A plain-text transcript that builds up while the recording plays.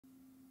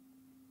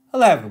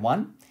Hello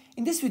everyone.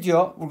 In this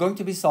video, we're going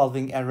to be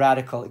solving a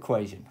radical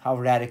equation, how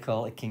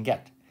radical it can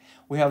get.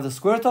 We have the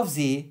square root of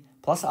z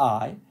plus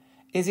I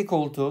is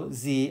equal to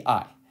zi.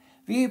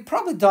 We've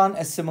probably done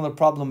a similar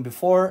problem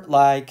before,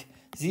 like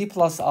z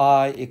plus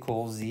I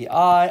equals zi.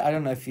 I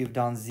don't know if you've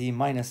done z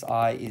minus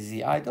I is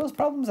zi. Those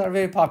problems are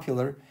very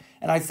popular,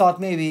 and I thought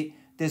maybe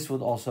this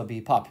would also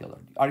be popular.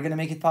 Are you going to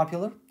make it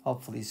popular?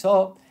 Hopefully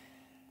so.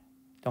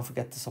 Don't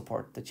forget to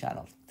support the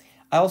channel.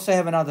 I also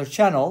have another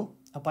channel.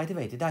 Oh, by the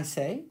way, did I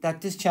say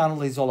that this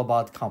channel is all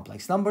about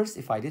complex numbers?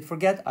 If I did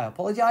forget, I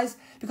apologize,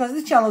 because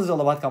this channel is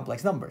all about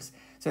complex numbers.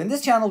 So in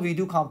this channel, we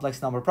do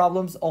complex number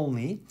problems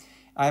only.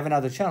 I have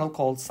another channel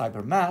called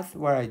Cyber Math,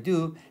 where I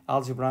do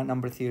algebra,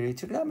 number theory,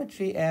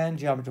 trigonometry, and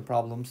geometry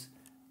problems.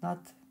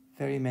 Not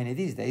very many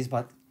these days,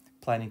 but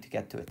planning to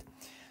get to it.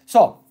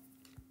 So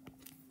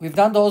we've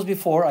done those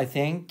before, I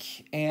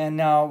think, and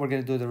now we're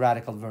going to do the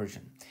radical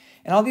version.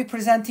 And I'll be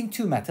presenting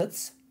two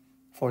methods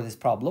for this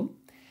problem.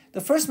 The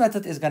first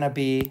method is going to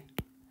be,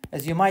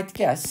 as you might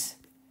guess,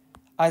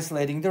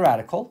 isolating the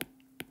radical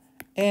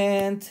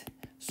and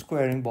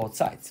squaring both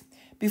sides.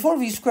 Before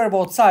we square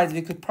both sides,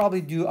 we could probably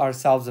do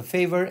ourselves a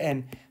favor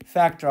and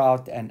factor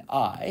out an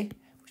I,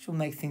 which will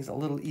make things a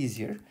little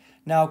easier.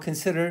 Now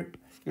consider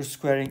you're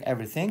squaring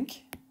everything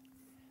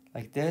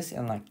like this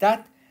and like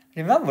that.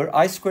 Remember,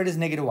 I squared is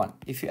 -1.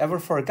 If you ever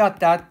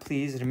forgot that,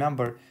 please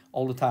remember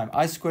all the time.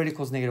 I squared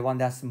equals -1.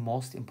 That's the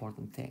most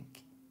important thing.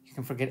 You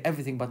can forget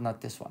everything, but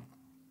not this one.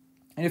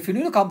 And if you're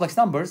new to complex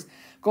numbers,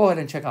 go ahead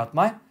and check out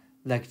my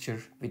lecture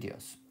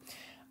videos.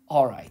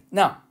 All right,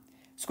 now,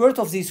 square root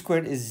of z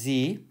squared is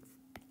z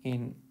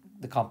in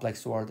the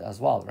complex world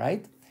as well,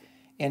 right?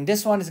 And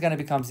this one is going to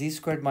become z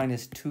squared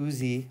minus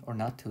 2z, or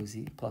not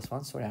 2z, plus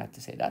 1, sorry, I had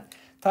to say that,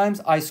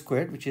 times I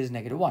squared, which is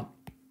 -1,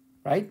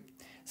 right?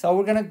 So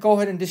we're going to go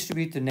ahead and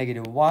distribute the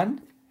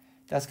 -1.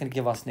 That's going to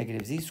give us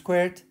negative z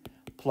squared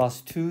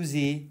plus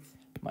 2z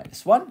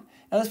minus 1.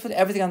 And let's put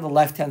everything on the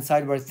left-hand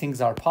side where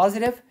things are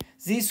positive.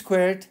 Z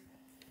squared,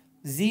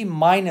 z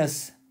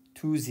minus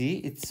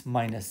 2z, it's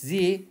minus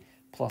z,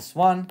 plus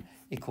 1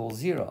 equals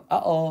 0.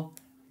 Uh-oh,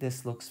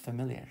 this looks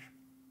familiar.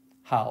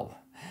 How?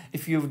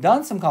 If you've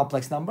done some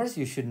complex numbers,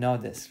 you should know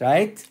this,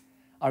 right?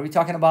 Are we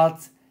talking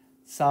about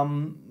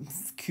some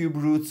cube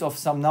roots of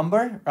some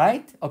number,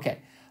 right? Okay,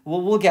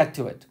 we'll get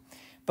to it.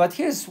 But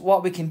here's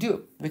what we can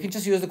do. We can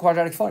just use the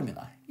quadratic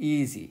formula.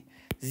 Easy.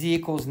 Z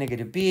equals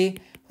 -b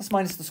plus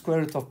minus the square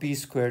root of b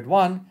squared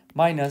 1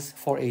 minus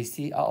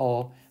 4ac.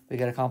 Uh-oh, we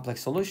get a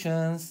complex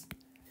solutions.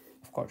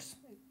 Of course,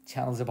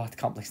 channel is about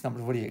complex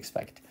numbers. What do you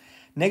expect?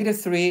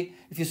 -3,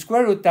 if you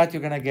square root that,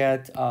 you're going to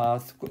get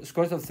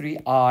square root of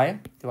 3i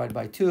divided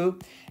by 2.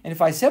 And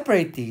if I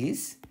separate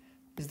these,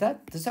 does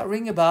that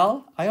ring a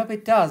bell? I hope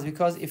it does,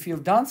 because if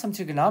you've done some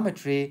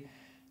trigonometry,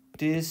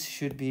 this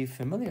should be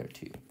familiar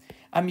to you.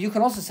 You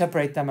can also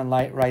separate them and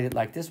write it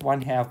like this: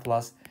 1/2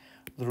 plus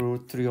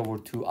root 3 over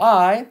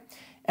 2i.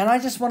 And I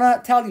just want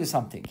to tell you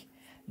something.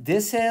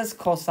 This is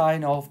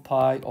cosine of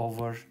pi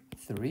over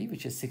 3,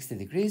 which is 60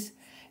 degrees.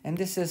 And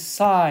this is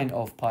sine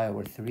of pi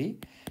over 3.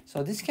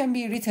 So this can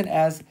be written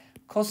as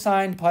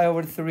cosine pi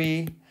over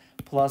 3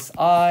 plus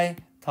I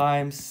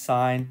times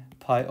sine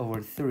pi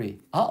over 3.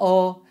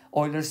 Uh-oh,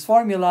 Euler's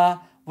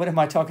formula. What am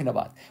I talking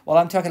about? Well,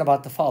 I'm talking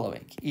about the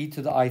following. E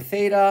to the I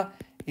theta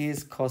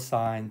is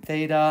cosine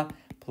theta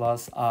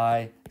plus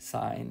I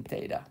sine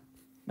theta.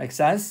 Make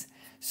sense?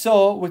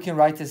 So we can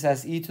write this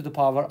as e to the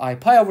power I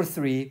pi over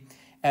 3,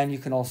 and you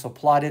can also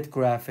plot it,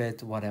 graph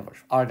it, whatever,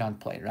 argon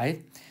plane,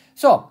 right?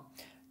 So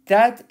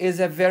that is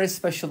a very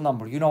special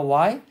number. You know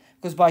why?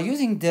 Because by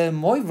using the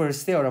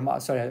Moivre's theorem,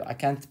 sorry, I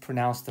can't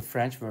pronounce the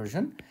French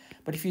version,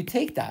 but if you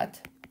take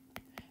that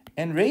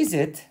and raise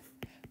it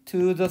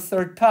to the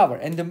third power,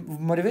 and the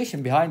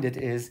motivation behind it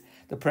is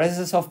the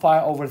presence of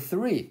pi over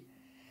 3.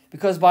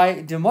 Because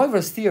by de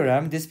Moivre's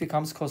theorem, this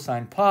becomes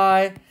cosine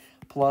pi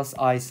plus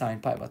I sine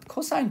pi. But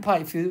cosine pi,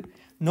 if you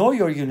know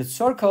your unit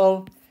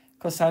circle,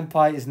 cosine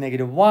pi is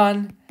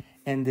 -1,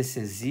 and this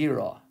is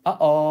 0.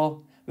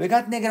 Uh-oh, we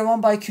got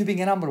 -1 by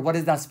cubing a number. What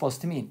is that supposed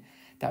to mean?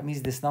 That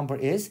means this number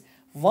is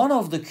one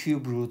of the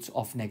cube roots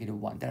of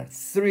 -1. There are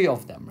 3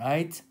 of them,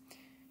 right?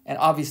 And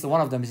obviously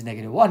one of them is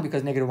 -1,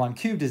 because -1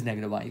 cubed is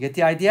 -1. You get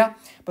the idea?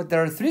 But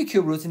there are 3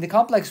 cube roots in the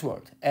complex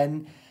world.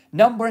 And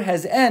number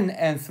has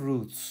nth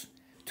roots,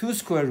 2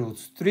 square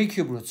roots, 3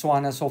 cube roots, so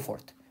on and so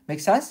forth. Make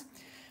sense?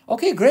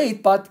 Okay,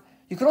 great, but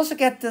you can also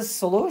get this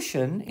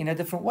solution in a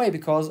different way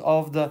because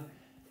of the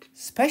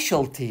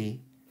specialness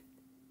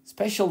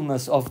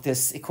of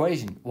this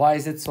equation. Why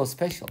is it so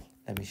special?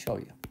 Let me show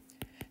you.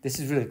 This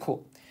is really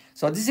cool.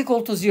 So this is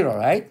equal to 0,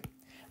 right?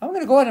 I'm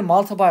going to go ahead and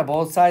multiply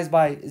both sides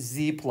by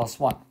z plus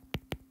 1.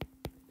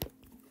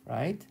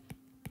 Right?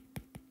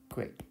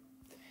 Great.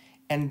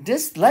 And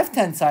this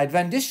left-hand side,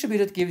 when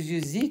distributed, gives you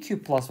z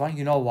cubed plus 1.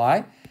 You know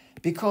why?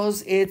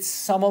 Because it's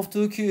sum of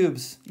 2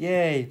 cubes.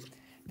 Yay.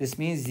 This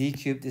means z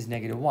cubed is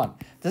 -1.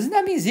 Doesn't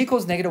that mean z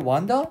equals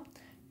 -1 though?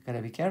 You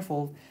gotta be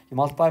careful. You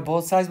multiply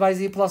both sides by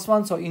z plus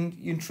 1, so you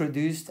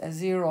introduced a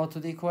 0 to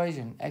the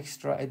equation.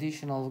 Extra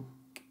additional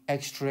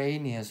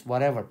extraneous,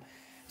 whatever.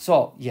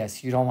 So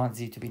yes, you don't want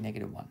z to be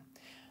 -1.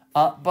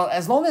 But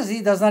as long as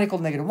z does not equal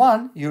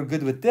 -1, you're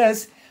good with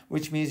this,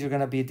 which means you're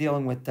going to be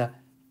dealing with the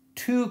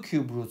 2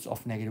 cube roots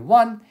of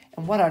 -1.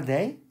 And what are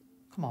they?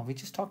 Come on, we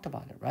just talked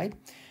about it, right?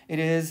 It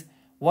is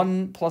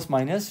 1 plus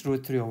minus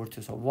root 3 over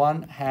 2. So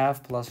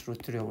 1/2 plus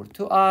root 3 over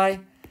 2i,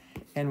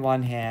 and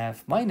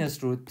 1/2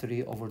 minus root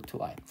 3 over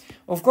 2i.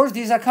 Of course,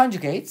 these are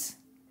conjugates,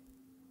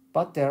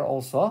 but they're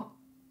also,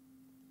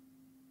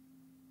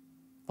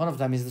 one of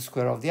them is the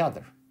square of the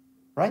other,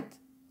 right?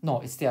 No,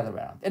 it's the other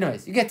way around.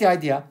 Anyways, you get the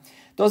idea.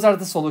 Those are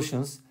the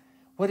solutions.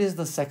 What is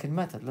the second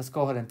method? Let's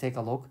go ahead and take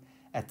a look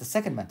at the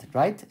second method,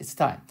 right? It's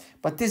time.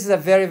 But this is a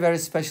very, very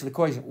special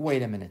equation.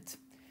 Wait a minute.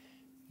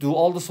 Do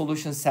all the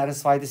solutions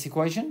satisfy this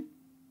equation?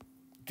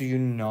 Do you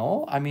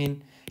know? I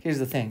mean, here's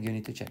the thing you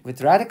need to check.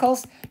 With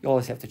radicals, you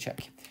always have to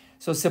check.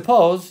 So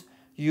suppose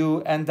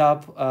you end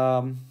up,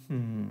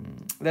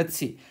 let's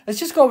see. Let's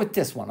just go with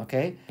this one,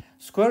 okay?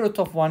 Square root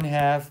of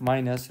 1/2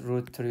 minus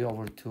root 3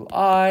 over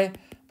 2i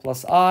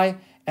plus I.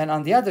 And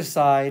on the other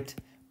side,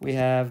 we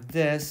have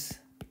this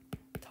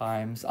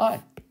times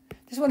I.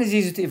 This one is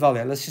easy to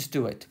evaluate. Let's just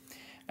do it.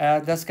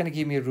 That's going to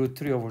give me root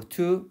 3 over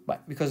 2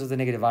 but because of the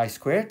negative I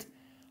squared.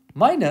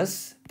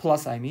 Minus,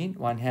 plus I mean,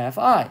 1/2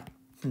 I.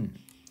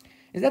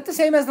 Is that the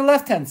same as the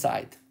left-hand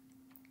side?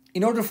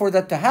 In order for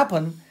that to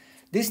happen,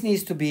 this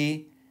needs to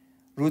be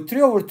root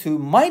 3 over 2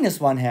 minus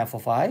 1/2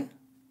 of I.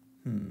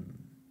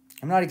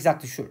 I'm not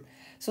exactly sure.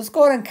 So let's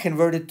go ahead and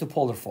convert it to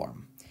polar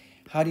form.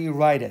 How do you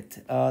write it?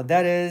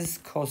 That is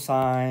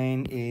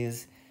cosine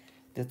is,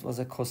 that was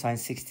a cosine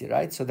 60,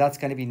 right? So that's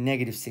going to be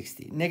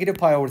 -60, negative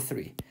pi over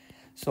 3.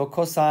 So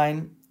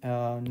cosine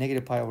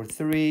negative pi over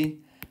 3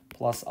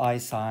 plus I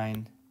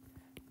sine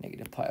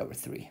negative pi over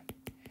 3.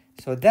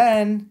 So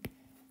then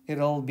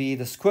it'll be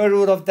the square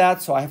root of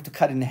that. So I have to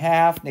cut in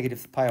half,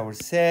 negative pi over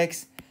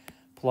 6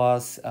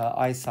 plus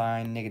I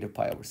sine negative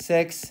pi over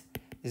 6.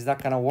 Is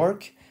that going to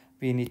work?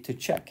 We need to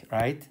check,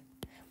 right?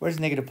 Where's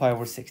negative pi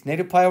over 6?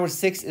 Negative pi over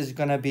 6 is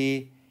going to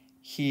be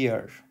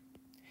here.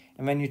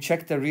 And when you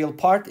check the real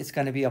part, it's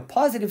going to be a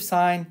positive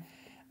sign,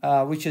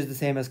 which is the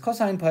same as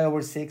cosine pi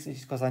over 6, which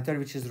is cosine 30,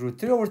 which is root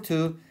 3 over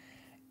 2.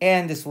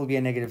 And this will be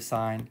a negative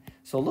sign.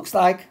 So it looks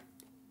like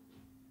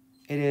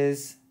it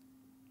is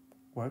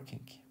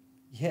working.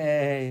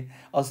 Yay.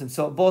 Awesome.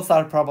 So both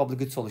are probably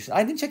good solutions.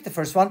 I didn't check the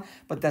first one,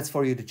 but that's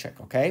for you to check,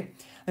 okay?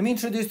 Let me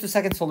introduce the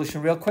second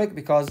solution real quick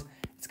because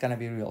it's going to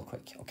be real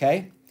quick,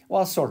 okay?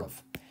 Well, sort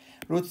of.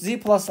 Root z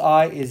plus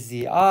I is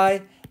zi.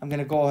 I'm going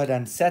to go ahead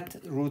and set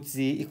root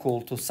z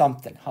equal to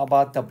something. How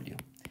about w?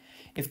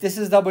 If this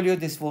is w,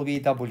 this will be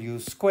w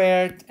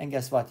squared. And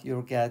guess what?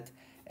 You'll get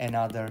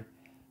another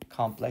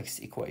complex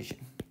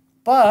equation.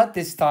 But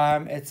this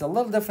time, it's a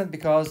little different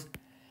because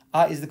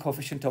I is the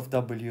coefficient of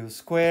w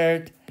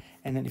squared.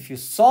 And then if you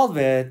solve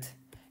it,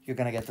 you're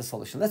going to get the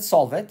solution. Let's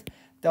solve it.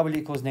 W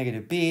equals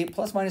negative b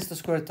plus minus the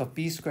square root of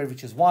b squared,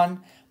 which is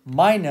 1,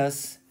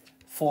 minus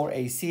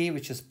 4ac,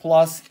 which is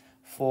plus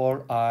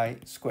 4i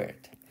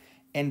squared.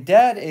 And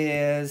that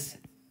is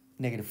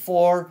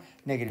 -4,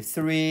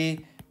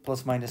 -3,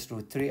 plus minus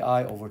root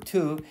 3i over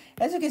 2.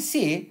 As you can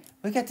see,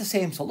 we get the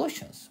same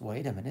solutions.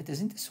 Wait a minute,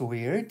 isn't this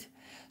weird?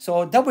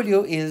 So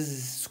w is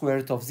square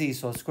root of z.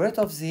 So square root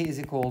of z is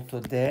equal to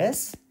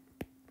this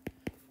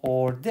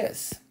or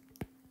this,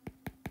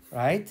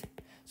 right?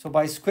 So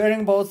by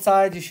squaring both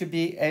sides, you should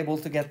be able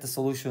to get the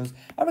solutions.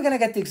 Are we going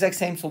to get the exact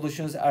same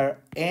solutions?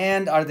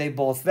 And are they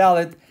both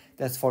valid?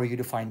 That's for you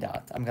to find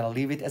out. I'm going to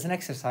leave it as an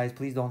exercise.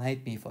 Please don't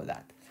hate me for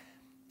that.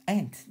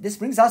 And this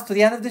brings us to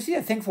the end of this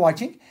video. Thanks for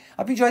watching.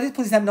 Hope you enjoyed it.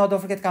 Please let me know. Don't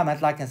forget to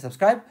comment, like, and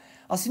subscribe.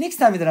 I'll see you next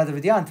time with another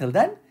video. Until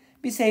then,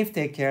 be safe,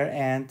 take care,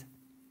 and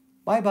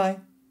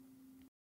bye-bye.